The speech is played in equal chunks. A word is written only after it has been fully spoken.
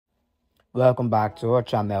Welcome back to our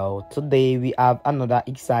channel. Today we have another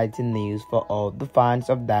exciting news for all the fans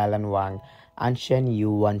of Wang and Shen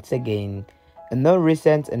once again. In a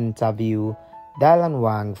recent interview,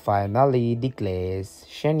 Wang finally declares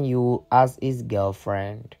Shen as his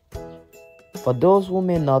girlfriend. For those who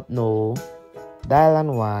may not know,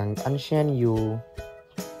 Wang and Shen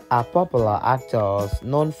are popular actors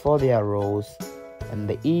known for their roles in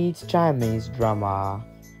the hit Chinese drama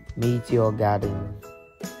Meteor Garden.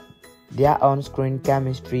 Their on-screen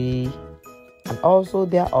chemistry and also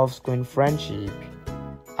their off-screen friendship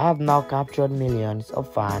have now captured millions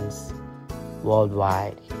of fans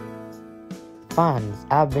worldwide. Fans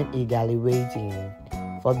have been eagerly waiting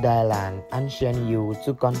for Dylan and Shen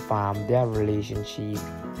to confirm their relationship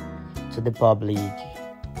to the public.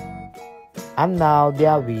 And now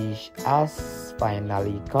their wish has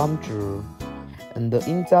finally come true. In the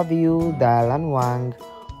interview, Dylan Wang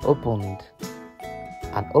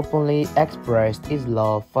openly expressed his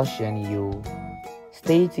love for Shen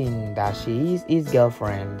stating that she is his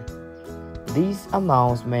girlfriend. This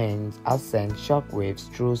announcement has sent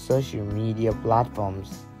shockwaves through social media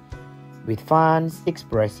platforms, with fans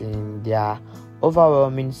expressing their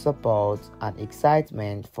overwhelming support and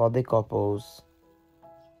excitement for the couples.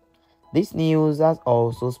 This news has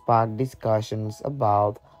also sparked discussions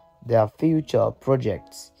about their future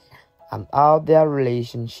projects and how their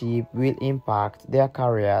relationship will impact their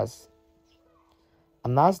careers.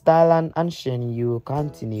 And as Dylan and Shen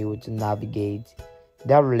continue to navigate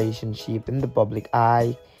their relationship in the public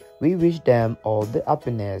eye, we wish them all the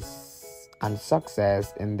happiness and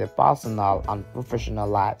success in their personal and professional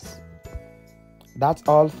lives. That's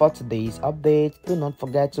all for today's update. Do not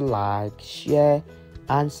forget to like, share,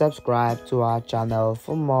 and subscribe to our channel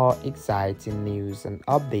for more exciting news and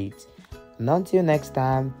updates. And until next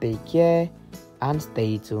time, take care and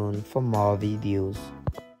stay tuned for more videos.